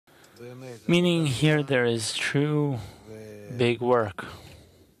Meaning here there is true big work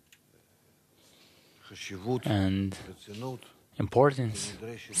and importance,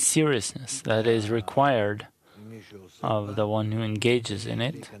 seriousness that is required of the one who engages in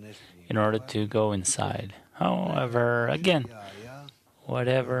it in order to go inside. However, again,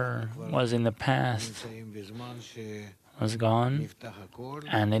 whatever was in the past was gone,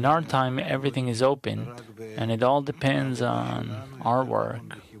 and in our time everything is open, and it all depends on our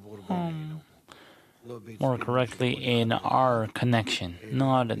work, more correctly in our connection,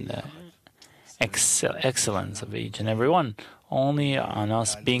 not in the excellence of each and every one, only on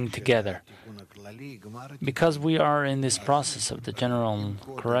us being together. Because we are in this process of the general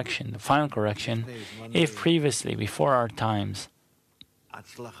correction, the final correction, if previously, before our times,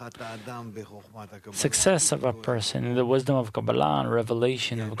 success of a person in the wisdom of Kabbalah and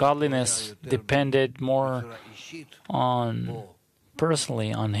revelation of godliness depended more on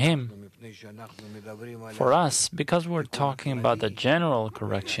personally on him. For us, because we're talking about the general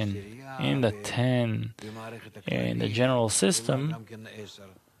correction in the general system,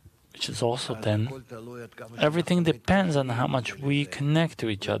 which is also 10, everything depends on how much we connect to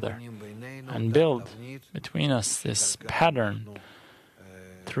each other and build between us this pattern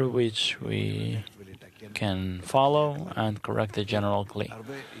through which we can follow and correct the general Kli.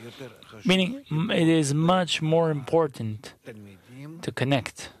 Meaning, it is much more important to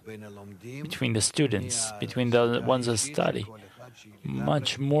connect between the students, between the ones that study,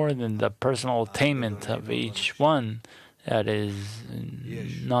 much more than the personal attainment of each one that is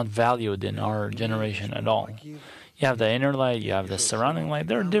not valued in our generation at all. You have the inner light, you have the surrounding light.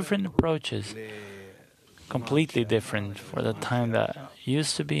 There are different approaches, completely different for the time that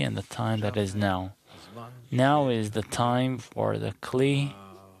used to be and the time that is now. Now is the time for the Kli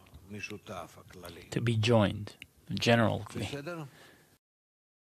to be joined, the general Kli.